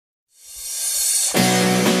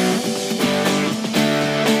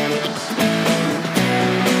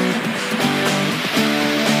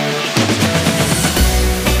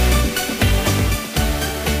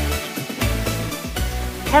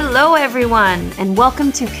Hello, everyone, and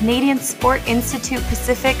welcome to Canadian Sport Institute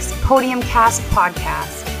Pacific's Podium Cast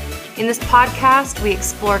podcast. In this podcast, we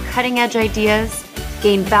explore cutting-edge ideas,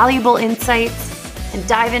 gain valuable insights, and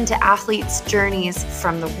dive into athletes' journeys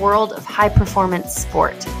from the world of high-performance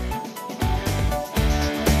sport.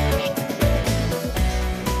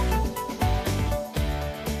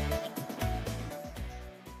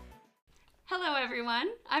 Hello,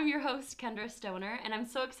 everyone. I'm your host, Kendra Stoner, and I'm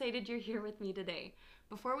so excited you're here with me today.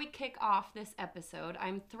 Before we kick off this episode,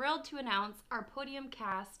 I'm thrilled to announce our Podium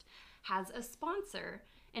Cast has a sponsor.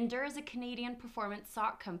 Endure is a Canadian performance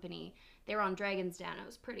sock company. They're on Dragon's Den. It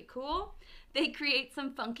was pretty cool. They create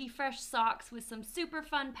some funky, fresh socks with some super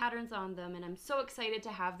fun patterns on them, and I'm so excited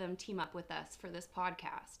to have them team up with us for this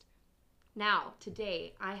podcast. Now,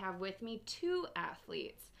 today, I have with me two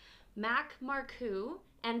athletes, Mac Marcoux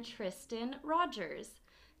and Tristan Rogers.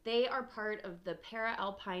 They are part of the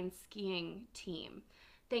Para-Alpine skiing team.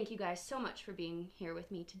 Thank you guys so much for being here with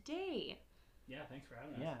me today. Yeah, thanks for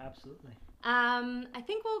having us. Yeah, absolutely. I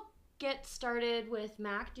think we'll get started with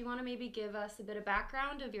Mac. Do you want to maybe give us a bit of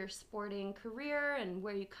background of your sporting career and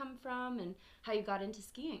where you come from and how you got into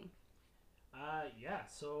skiing?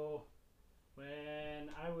 So when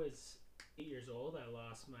I was 8 years old, I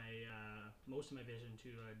lost my most of my vision to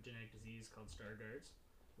a genetic disease called Stargardt's,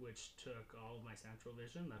 which took all of my central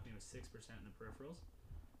vision, left me with 6% in the peripherals.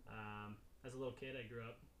 As a little kid, I grew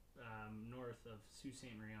up north of Sault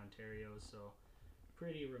Ste. Marie, Ontario, so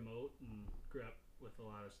pretty remote, and grew up with a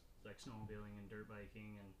lot of like snowmobiling and dirt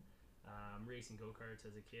biking and racing go-karts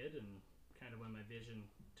as a kid. And kind of when my vision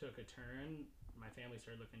took a turn, my family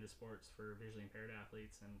started looking into sports for visually impaired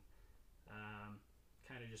athletes, and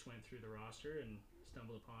kind of just went through the roster and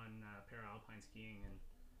stumbled upon para-alpine skiing and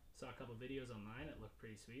saw a couple videos online. It looked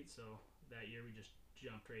pretty sweet, so that year we just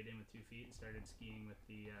jumped right in with 2 feet and started skiing with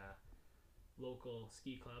the local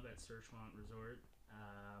ski club at Surchmont Resort.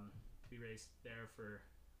 We raced there for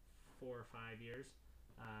 4 or 5 years,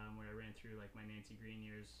 where I ran through like my Nancy Green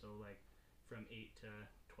years, so like from 8 to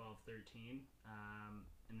 12, 13.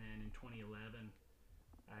 And then in 2011,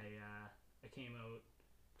 I came out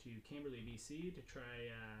to Kimberley, BC to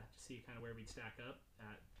try to see kind of where we'd stack up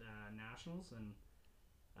at nationals, and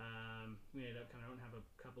we ended up coming out and have a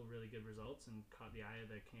couple really good results and caught the eye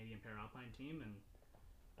of the Canadian Para-Alpine team, and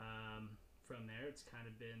from there it's kind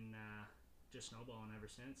of been just snowballing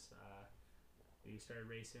ever since. We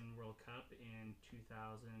started racing World Cup in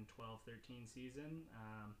 2012-13 season,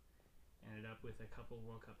 ended up with a couple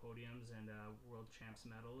World Cup podiums and a World Champs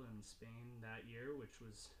medal in Spain that year, which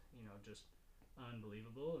was, just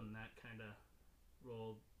unbelievable, and that kind of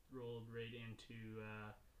rolled right into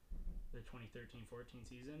the 2013-14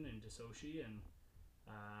 season into Sochi, and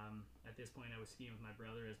at this point I was skiing with my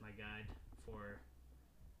brother as my guide for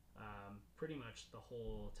pretty much the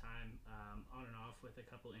whole time, on and off with a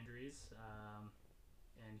couple injuries,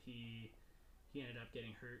 and he ended up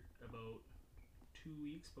getting hurt about 2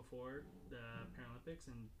 weeks before the Paralympics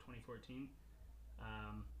in 2014,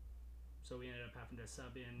 so we ended up having to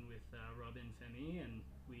sub in with Robin Femi, and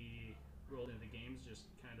we rolled into the games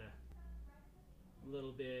just kind of a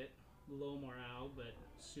little bit low morale, but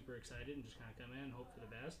super excited and just kind of come in and hope for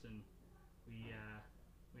the best. And we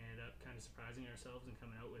ended up kind of surprising ourselves and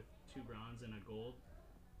coming out with 2 bronze and a gold.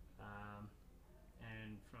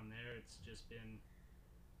 And from there, it's just been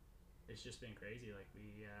crazy. Like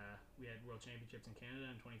we had World Championships in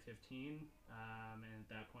Canada in 2015, and at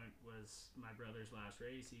that point was my brother's last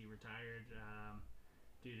race. He retired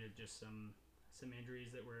due to just some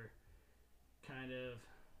injuries that were kind of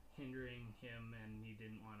hindering him, and he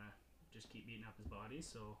didn't want to just keep beating up his body,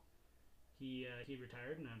 so he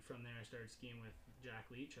retired. And then from there I started skiing with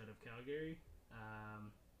Jack Leach out of Calgary.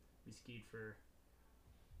 We skied for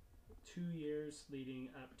 2 years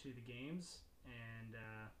leading up to the games, and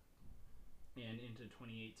into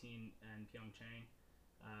 2018 and Pyeongchang,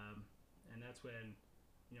 and that's when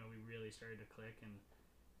we really started to click, and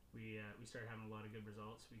we started having a lot of good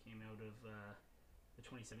results. We came out of the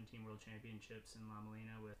 2017 World Championships in La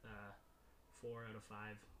Molina with 4 out of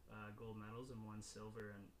 5 gold medals and 1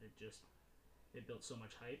 silver, and it built so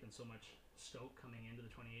much hype and so much stoke coming into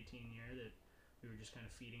the 2018 year that we were just kind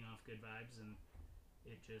of feeding off good vibes, and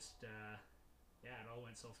it just it all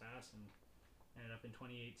went so fast, and ended up in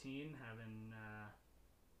 2018 having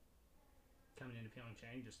coming into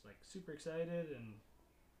Pyeongchang just like super excited, and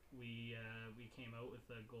we came out with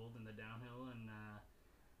a gold in the downhill and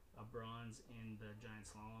a bronze in the giant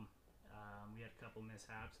slalom. We had a couple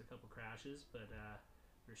mishaps, a couple crashes, but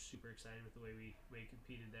we're super excited with the way we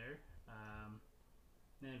competed there.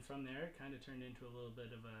 Then from there, it kind of turned into a little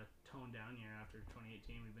bit of a toned down year after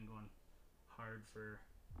 2018. We've been going hard for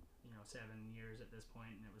 7 years at this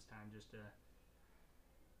point, and it was time just to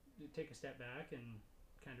take a step back and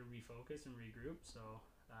kind of refocus and regroup. So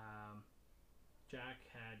Jack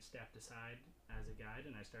had stepped aside as a guide,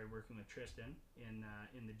 and I started working with Tristan in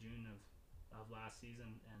the June of last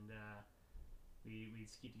season, and we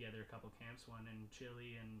skied together a couple camps, one in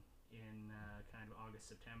Chile and in kind of August,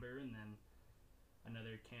 September, and then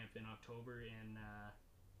another camp in October in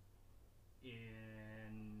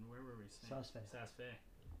where were we? Saas-Fee.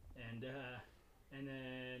 And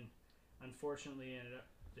then unfortunately ended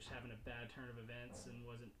up just having a bad turn of events and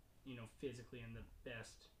wasn't physically in the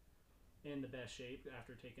best shape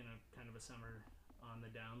after taking a kind of a summer on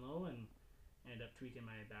the down low, and ended up tweaking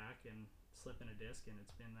my back and slipping a disc, and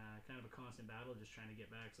it's been kind of a constant battle just trying to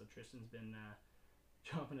get back. So Tristan's been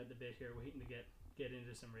chomping at the bit here, waiting to get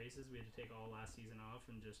into some races. We had to take all last season off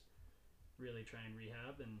and just really try and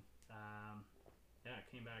rehab, and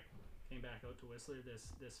came back out to Whistler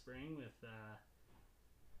this spring with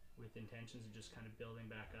intentions of just kind of building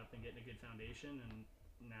back up and getting a good foundation, and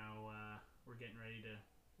now we're getting ready to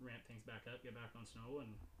ramp things back up, get back on snow, and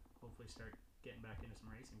hopefully start getting back into some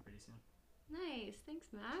racing pretty soon. Nice. Thanks,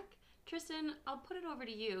 Mac. Tristan, I'll put it over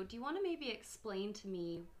to you. Do you want to maybe explain to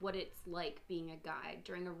me what it's like being a guide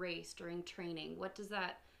during a race, during training? What does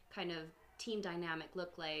that kind of team dynamic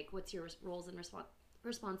look like? What's your roles and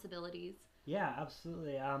responsibilities? Yeah,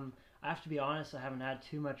 absolutely. I have to be honest, I haven't had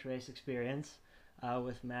too much race experience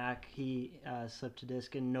with Mac. He slipped a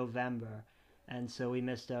disc in November, and so we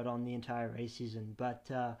missed out on the entire race season. But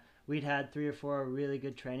we'd had 3 or 4 really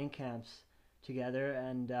good training camps together,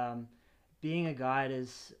 and being a guide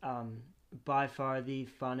is by far the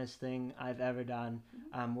funnest thing I've ever done.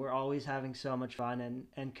 We're always having so much fun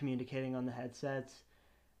and communicating on the headsets,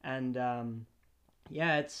 and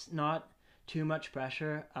it's not too much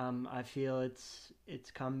pressure. I feel it's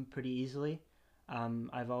come pretty easily.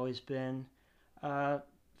 I've always been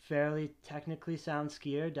fairly technically sound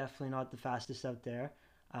skier, definitely not the fastest out there,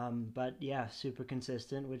 but yeah, super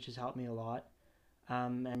consistent, which has helped me a lot.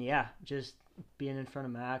 And yeah, just being in front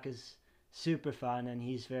of Mac is super fun, and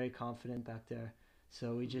he's very confident back there,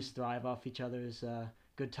 so we just thrive off each other's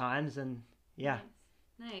good times, and yeah.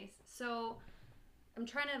 Nice. So I'm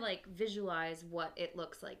trying to visualize what it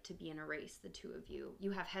looks like to be in a race, the two of you.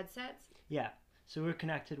 You have headsets? Yeah, so we're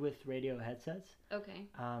connected with radio headsets. Okay.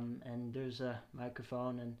 And there's a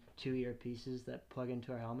microphone and 2 earpieces that plug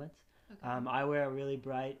into our helmets. Okay. I wear a really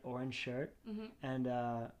bright orange shirt and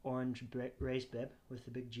orange race bib with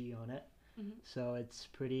a big G on it. So it's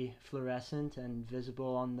pretty fluorescent and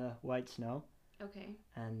visible on the white snow. Okay.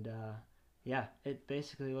 And it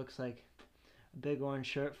basically looks like a big orange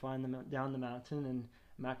shirt flying down the mountain, and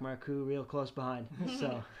Mac Marcoux real close behind.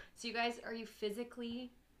 So you guys, are you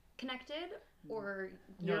physically connected, or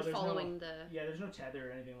you're following the... Yeah, there's no tether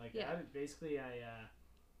or anything like that. Basically,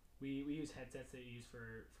 we use headsets that you use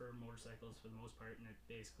for motorcycles for the most part, and it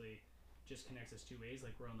basically just connects us 2 ways,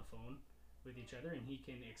 like we're on the phone with each other, and he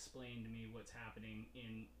can explain to me what's happening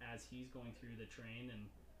as he's going through the terrain, and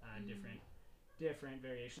different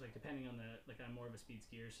variations, depending on I'm more of a speed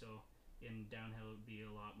skier, so in downhill it would be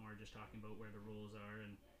a lot more just talking about where the rolls are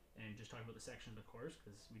and just talking about the section of the course,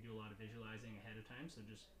 because we do a lot of visualizing ahead of time, so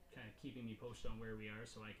just kind of keeping me posted on where we are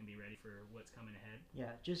so I can be ready for what's coming ahead.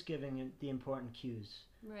 Yeah, just giving the important cues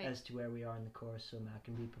as to where we are in the course, so Mac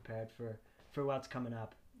can be prepared for what's coming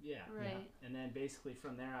up. Yeah. Right. Yeah. And then basically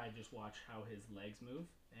from there I just watch how his legs move,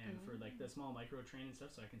 and for the small micro train and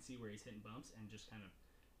stuff, so I can see where he's hitting bumps and just kind of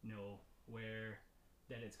know where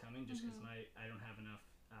that it's coming, just because I don't have enough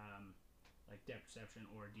depth perception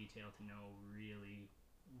or detail to know really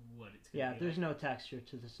what it's going to be. There's no texture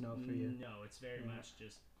to the snow for you. No, it's very much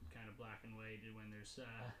just kind of black and white. When there's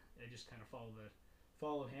I just kind of follow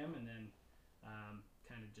him, and then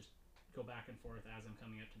kind of just go back and forth as I'm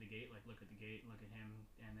coming up to the gate, look at the gate, look at him,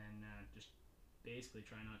 and then just basically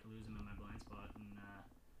try not to lose him in my blind spot, and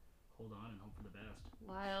hold on and hope for the best.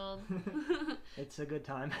 Wild. It's a good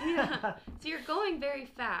time. Yeah. So you're going very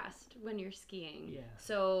fast when you're skiing. Yeah.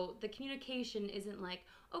 So the communication isn't like,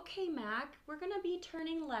 okay, Mac, we're going to be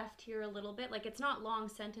turning left here a little bit. It's not long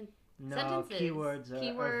sentences. Keywords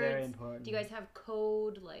are very important. Do you guys have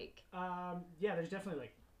code? Yeah, there's definitely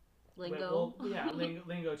lingo.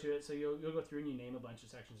 Lingo to it. So you'll go through and you name a bunch of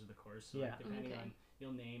sections of the course. So depending on,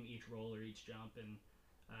 you'll name each roll or each jump, and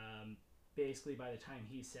basically by the time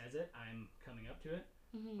he says it, I'm coming up to it.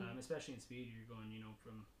 Especially in speed, you're going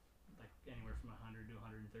from anywhere from 100 to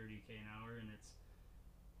 130 k an hour, and it's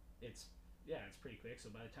pretty quick. So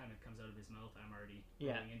by the time it comes out of his mouth, I'm already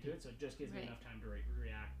rolling into it. So it just gives me enough time to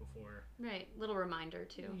react before. Right, little reminder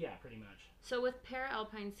too. Yeah, pretty much. So with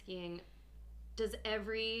para-alpine skiing, Does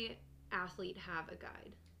every athlete have a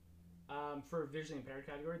guide? For visually impaired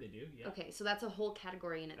category, they do. Yeah. Okay, so that's a whole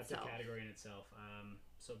category in That's itself. a category in itself.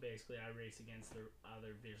 So basically, I race against the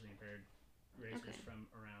other visually impaired racers from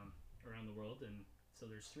around the world, and so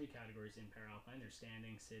there's 3 categories in paralpine. There's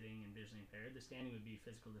standing, sitting, and visually impaired. The standing would be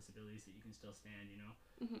physical disabilities that you can still stand,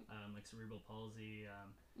 like cerebral palsy,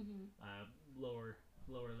 lower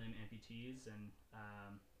limb amputees, and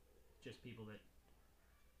just people that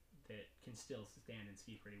can still stand and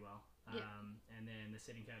ski pretty well. And then the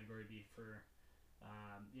sitting category would be for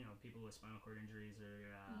people with spinal cord injuries or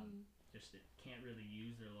just that can't really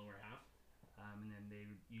use their lower half, and then they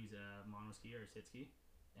would use a monoski or a sit ski.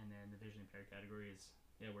 And then the vision impaired category is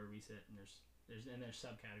where we sit, and there's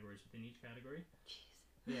subcategories within each category. Jeez.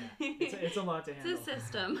 Yeah, it's a lot to handle. It's a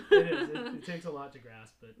system. It is. It takes a lot to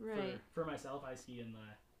grasp. But right. for myself, I ski in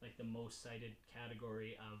the most cited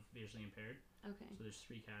category of visually impaired. Okay. So there's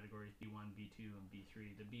 3 categories: B1, B2, and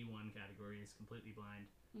B3. The B1 category is completely blind,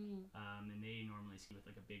 and they normally ski with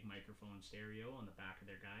like a big microphone stereo on the back of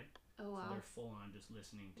their guide. Oh wow. So they're full on just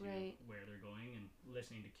listening to where they're going and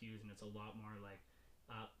listening to cues, and it's a lot more like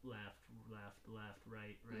up, left,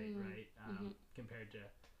 right, compared to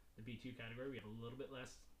the B2 category. We have a little bit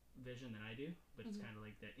less vision than I do, but it's kind of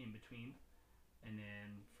like that in between. And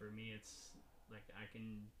then for me, it's like I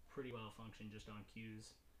can pretty well function just on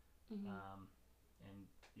cues. And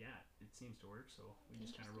yeah, it seems to work, so we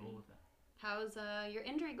just kind of roll with it. How's your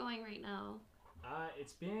injury going right now?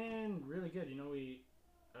 It's been really good.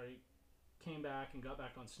 I came back and got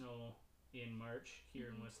back on snow in March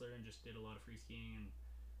here in Whistler and just did a lot of free skiing and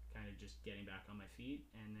kind of just getting back on my feet.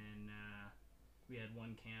 And then we had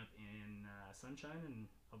one camp in Sunshine in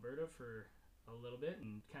Alberta for a little bit,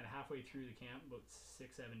 and kind of halfway through the camp, about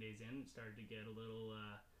 6-7 days in, it started to get a little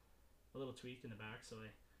tweaked in the back, so I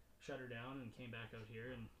shut her down and came back out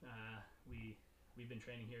here, and we've been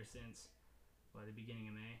training here since the beginning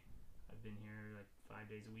of May. I've been here like 5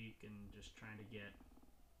 days a week and just trying to get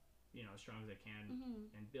as strong as I can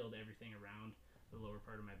and build everything around the lower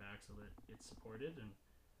part of my back so that it's supported. And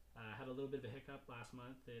had a little bit of a hiccup last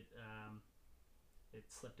month. It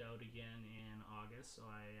slipped out again in August, so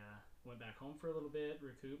I went back home for a little bit,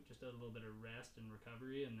 recouped, just a little bit of rest and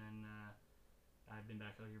recovery, and then I've been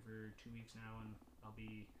back out here for 2 weeks now, and I'll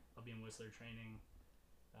be in Whistler training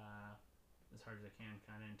as hard as I can,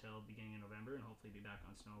 kind of until beginning of November, and hopefully be back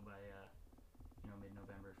on snow by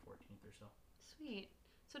mid-November, 14th or so. Sweet.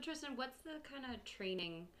 So Tristan, what's the kind of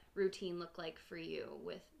training routine look like for you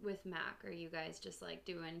with Mac? Are you guys just like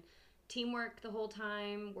doing teamwork the whole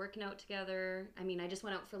time, working out together? I mean, I just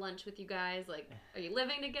went out for lunch with you guys. Like, are you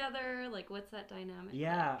living together? Like, what's that dynamic?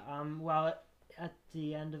 Yeah. Well, at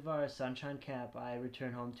the end of our Sunshine Camp, I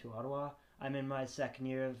returned home to Ottawa. I'm in my 2nd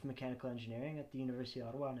year of mechanical engineering at the University of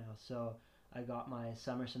Ottawa now, so I got my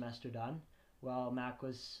summer semester done while Mac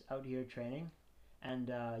was out here training.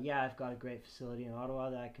 And I've got a great facility in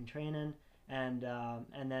Ottawa that I can train in. And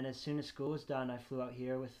then as soon as school was done, I flew out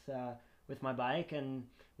here with my bike, and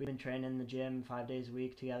we've been training in the gym 5 days a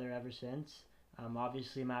week together ever since.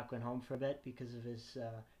 Obviously, Mac went home for a bit because of his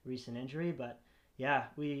recent injury, but yeah,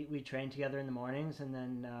 we train together in the mornings, and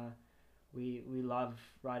then we love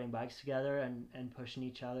riding bikes together and pushing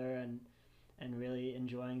each other and really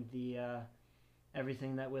enjoying the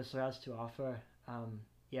everything that Whistler has to offer.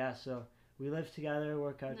 So we live together,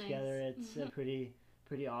 work out together. It's a pretty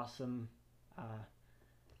awesome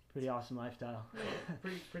lifestyle.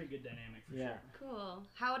 pretty good dynamic for sure. Cool.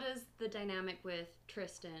 How does the dynamic with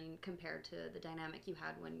Tristan compare to the dynamic you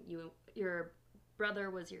had when your brother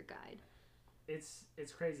was your guide? It's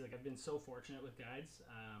crazy. Like, I've been so fortunate with guides.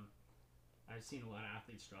 I've seen a lot of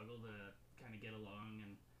athletes struggle to kind of get along,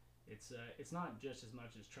 and it's not just as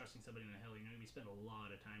much as trusting somebody on a hill. We spend a lot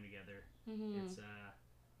of time together. It's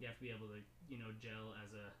you have to be able to gel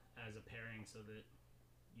as a pairing so that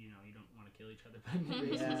you don't want to kill each other by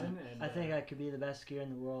mid-race season. And, I think I could be the best skier in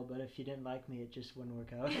the world, but if you didn't like me, it just wouldn't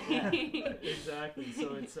work out. Exactly.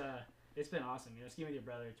 So it's been awesome. Skiing with your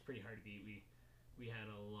brother, it's pretty hard to beat. We had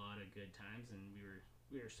a lot of good times, and we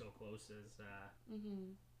were so close as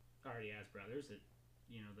already as brothers that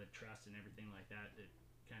the trust and everything like that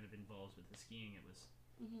kind of involves with the skiing. It was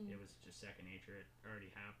just second nature. It already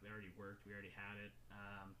happened. It already worked. We already had it.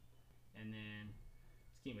 And then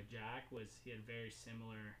skiing with Jack he had very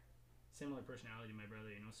similar personality to my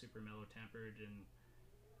brother. Super mellow tempered and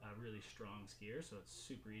a really strong skier. So it's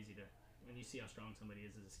super easy when you see how strong somebody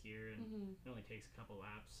is as a skier, and it only takes a couple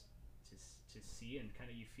laps to see, and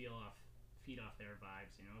kind of you feed off their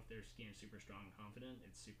vibes. If they're skiing super strong and confident,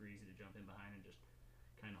 it's super easy to jump in behind and just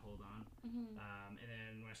kind of hold on. And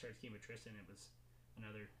then when I started skiing with Tristan, it was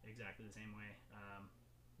another exactly the same way.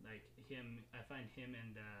 Like him, I find him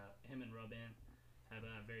and Robin have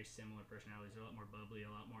very similar personalities. They're a lot more bubbly, a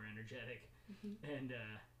lot more energetic, and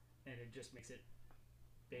it just makes it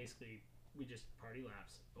basically we just party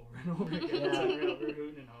laps over and over again. It's unreal. We're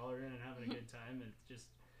hooting and hollering and having a good time. And it's just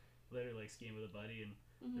literally like skiing with a buddy, and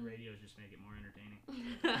the radios just make it more entertaining.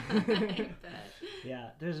 I bet.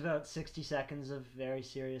 Yeah, there's about 60 seconds of very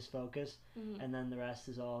serious focus, and then the rest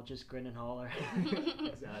is all just grin and holler.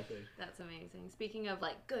 Exactly. That's amazing. Speaking of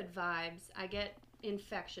like good vibes, I get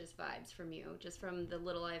infectious vibes from you. Just from the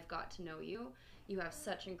little I've got to know you, you have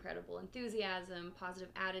such incredible enthusiasm,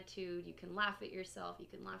 positive attitude. You can laugh at yourself. You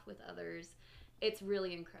can laugh with others. It's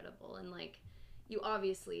really incredible. And like, you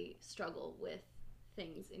obviously struggle with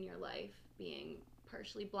things in your life, being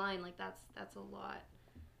partially blind. Like that's a lot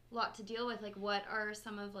to deal with. Like, what are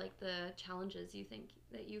some of like the challenges you think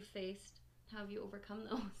that you faced? How have you overcome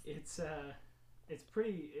those? It is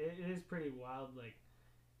pretty wild. Like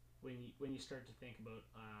when you start to think about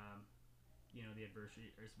the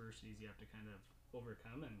adversities you have to kind of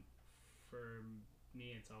overcome, and for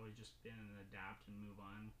me it's always just been an adapt and move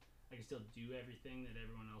on. I can still do everything that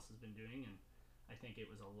everyone else has been doing, and I think it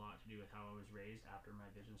was a lot to do with how I was raised. After my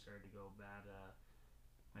vision started to go bad,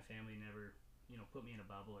 my family never put me in a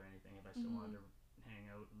bubble or anything. If I still wanted to hang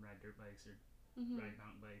out and ride dirt bikes or ride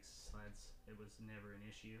mountain bikes, sleds, it was never an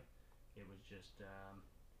issue. It was just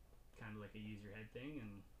kind of like a use your head thing,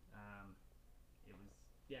 and it was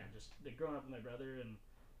just like growing up with my brother, and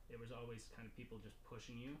it was always kind of people just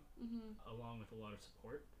pushing you along with a lot of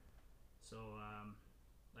support. So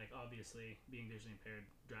like obviously being visually impaired,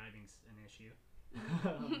 driving's an issue.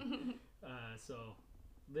 So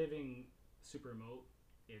living super remote,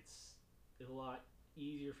 it's a lot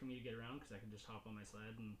easier for me to get around because I can just hop on my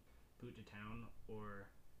sled and boot to town, or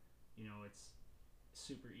it's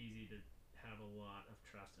super easy to have a lot of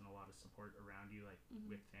trust and a lot of support around you, like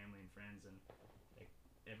with family and friends, and like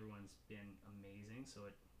everyone's been amazing, so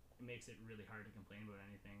it makes it really hard to complain about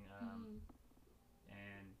anything.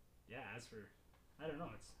 And yeah, as for I don't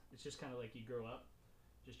know, it's just kind of like you grow up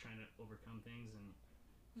just trying to overcome things and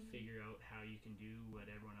figure out how you can do what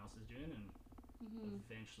everyone else is doing, and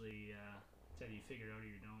eventually it's either you figure it out or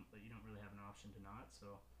you don't, but you don't really have an option to not.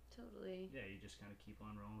 So Totally. yeah, you just kind of keep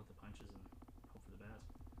on rolling with the punches and hope for the best.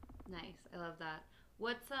 Nice. I love that.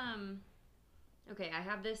 What's okay, I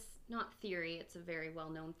have this not theory, it's a very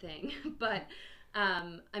well-known thing, but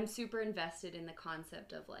I'm super invested in the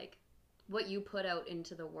concept of like what you put out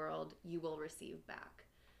into the world, you will receive back.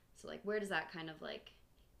 So like, where does that kind of like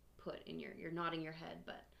put in you're nodding your head,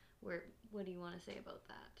 but what do you want to say about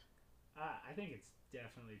that? I think it's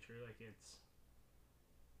definitely true. Like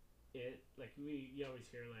you always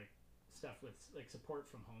hear like stuff with like support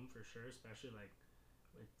from home for sure, especially like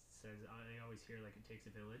it says I always hear like it takes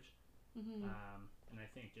a village. And I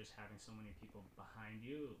think just having so many people behind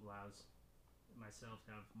you allows myself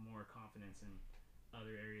to have more confidence in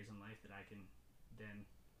other areas in life that I can then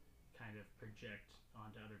kind of project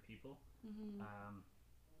onto other people.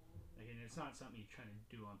 Again, it's not something you try to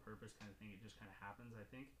do on purpose kind of thing. It just kind of happens, I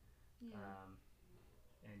think.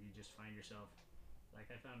 And you just find yourself,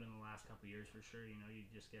 like I found in the last couple of years for sure, you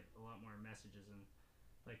just get a lot more messages and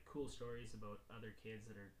like cool stories about other kids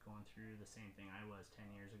that are going through the same thing I was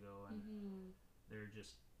 10 years ago, and they're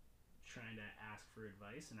just trying to ask for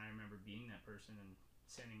advice. And I remember being that person and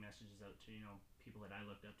sending messages out to people that I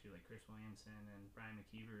looked up to, like Chris Williamson and Brian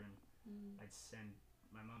McKeever, and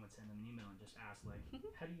my mom would send them an email and just ask like,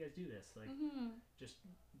 how do you guys do this, like just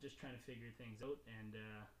trying to figure things out. And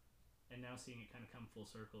now seeing it kind of come full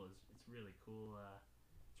circle it's really cool.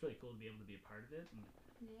 It's really cool to be able to be a part of it and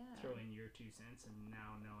throw in your 2 cents, and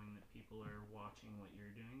now knowing that people are watching what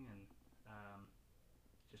you're doing, and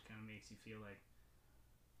just kind of makes you feel like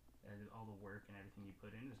all the work and everything you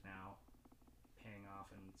put in is now paying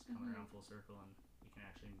off, and it's coming around full circle, and you can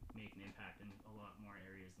actually make an impact in a lot more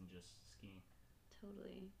areas than just skiing.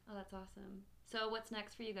 Totally. Oh, that's awesome. So what's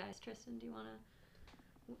next for you guys? Tristan, do you want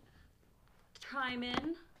to chime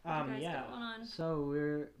in? What you guys got going on?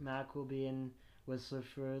 So Mac will be in Whistler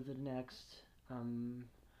for the next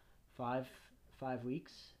 5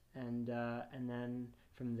 weeks, and then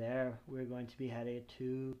from there we're going to be headed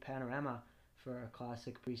to Panorama for a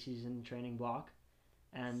classic preseason training block.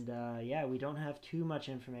 And we don't have too much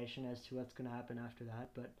information as to what's going to happen after that,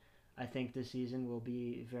 but I think this season will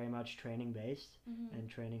be very much training based and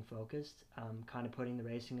training focused, kind of putting the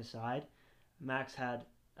racing aside. Max had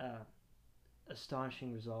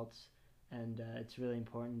astonishing results, and it's really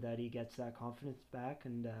important that he gets that confidence back,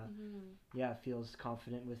 and feels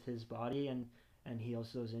confident with his body and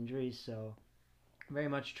heals those injuries. So very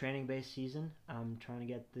much training-based season. I'm trying to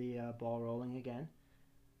get the ball rolling again.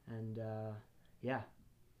 And yeah.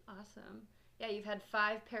 Awesome. Yeah, you've had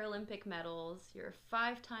 5 Paralympic medals. You're a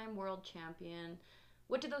 5-time world champion.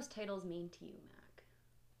 What do those titles mean to you, Mac?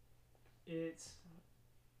 It's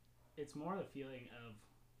more the feeling of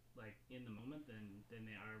like in the moment than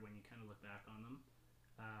they are when you kind of look back on them.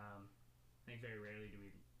 I think very rarely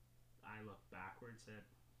I look backwards at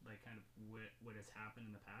like kind of what has happened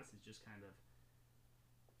in the past. It's just kind of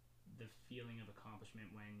the feeling of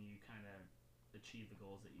accomplishment when you kind of achieve the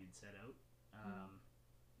goals that you'd set out.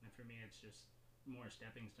 And for me, it's just more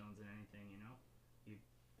stepping stones than anything, you know? You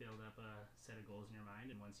build up a set of goals in your mind,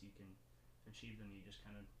 and once you can achieve them, you just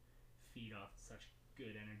kind of feed off such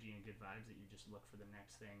good energy and good vibes that you just look for the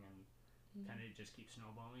next thing, and kind of just keep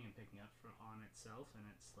snowballing and picking up on itself. And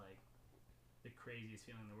it's like the craziest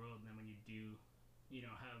feeling in the world. And then when you do, you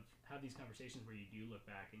know, have these conversations where you do look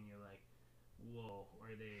back and you're like, whoa,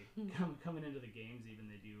 or they coming into the games even,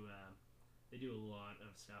 they do a lot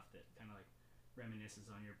of stuff that kind of like reminisces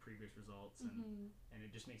on your previous results, and it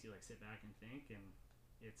just makes you like sit back and think, and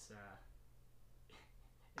it's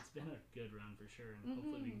been a good run for sure, and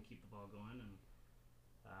hopefully we can keep the ball going and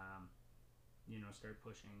you know, start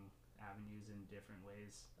pushing avenues in different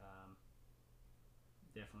ways.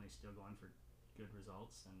 Definitely still going for good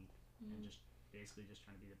results, and just basically just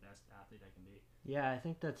trying to be the best athlete I can be. Yeah, I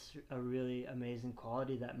think that's a really amazing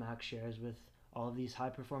quality that Max shares with all of these high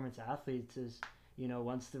performance athletes is, you know,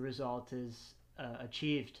 once the result is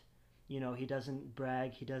achieved, you know, he doesn't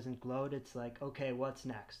brag, he doesn't gloat. It's like, okay, what's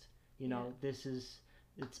next? You know,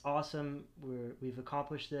 it's awesome. We've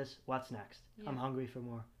accomplished this. What's next? Yeah. I'm hungry for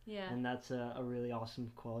more. Yeah. And that's a really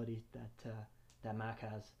awesome quality that Mac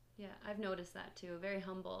has. Yeah, I've noticed that too. Very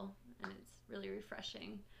humble, and it's really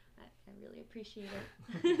refreshing. I really appreciate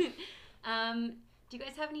it. Do you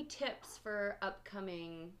guys have any tips for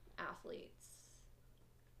upcoming athletes?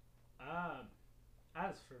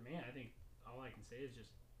 As for me, I think all I can say is just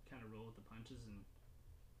kind of roll with the punches and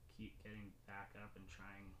keep getting back up and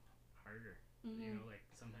trying harder. You know, like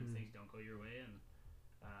sometimes things don't go your way, and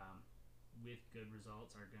with good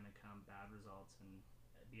results are going to come bad results, and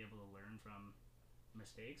be able to learn from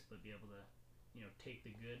mistakes, but be able to, you know, take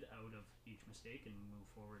the good out of each mistake and move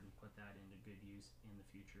forward and put that into good use in the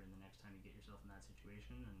future and the next time you get yourself in that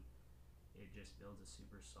situation, and it just builds a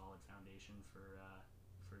super solid foundation for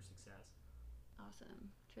success. Awesome.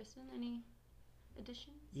 Tristan, any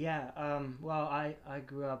additions? Yeah, well, I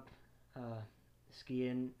grew up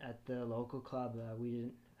skiing at the local club. We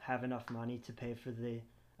didn't have enough money to pay for the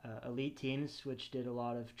elite teams, which did a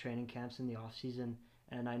lot of training camps in the off season,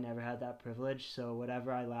 and I never had that privilege. So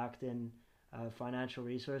whatever I lacked in financial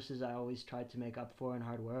resources, I always tried to make up for in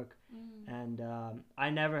hard work. And I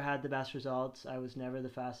never had the best results. I was never the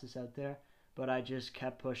fastest out there, but I just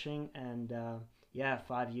kept pushing, and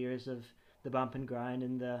 5 years of the bump and grind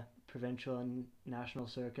in the provincial and national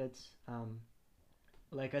circuits.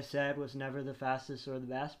 Like I said, was never the fastest or the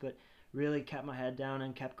best, but really kept my head down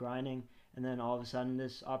and kept grinding. And then all of a sudden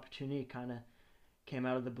this opportunity kind of came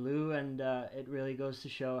out of the blue, and it really goes to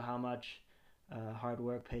show how much hard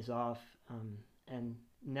work pays off, and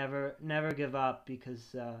never give up,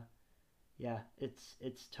 because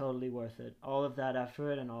it's totally worth it. All of that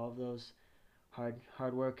effort and all of those hard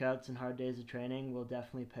workouts and hard days of training will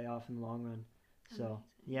definitely pay off in the long run. So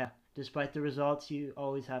yeah, despite the results, you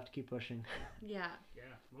always have to keep pushing. Yeah,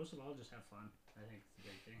 most of all, just have fun. I think it's a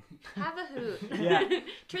big thing. Have a hoot. Yeah.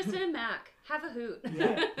 Tristan and Mac, have a hoot.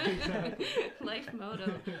 Yeah, exactly. Life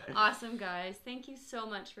motto. Awesome, guys. Thank you so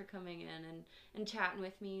much for coming in and chatting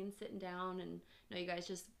with me and sitting down. And I know you guys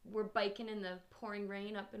just were biking in the pouring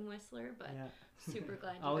rain up in Whistler, but super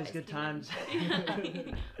glad you always guys good came times.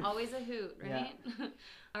 Always a hoot, right? Yeah.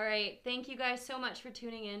 All right. Thank you guys so much for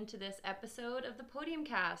tuning in to this episode of the Podium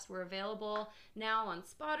Cast. We're available now on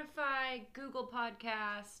Spotify, Google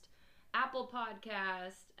Podcast, Apple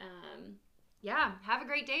Podcast. Have a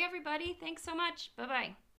great day, everybody. Thanks so much.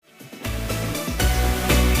 Bye-bye.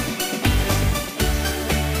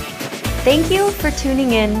 Thank you for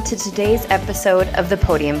tuning in to today's episode of the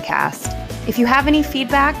Podium Cast. If you have any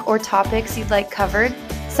feedback or topics you'd like covered,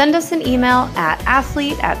 send us an email at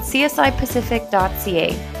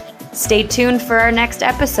athlete@csipacific.ca. Stay tuned for our next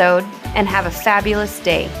episode, and have a fabulous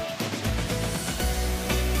day.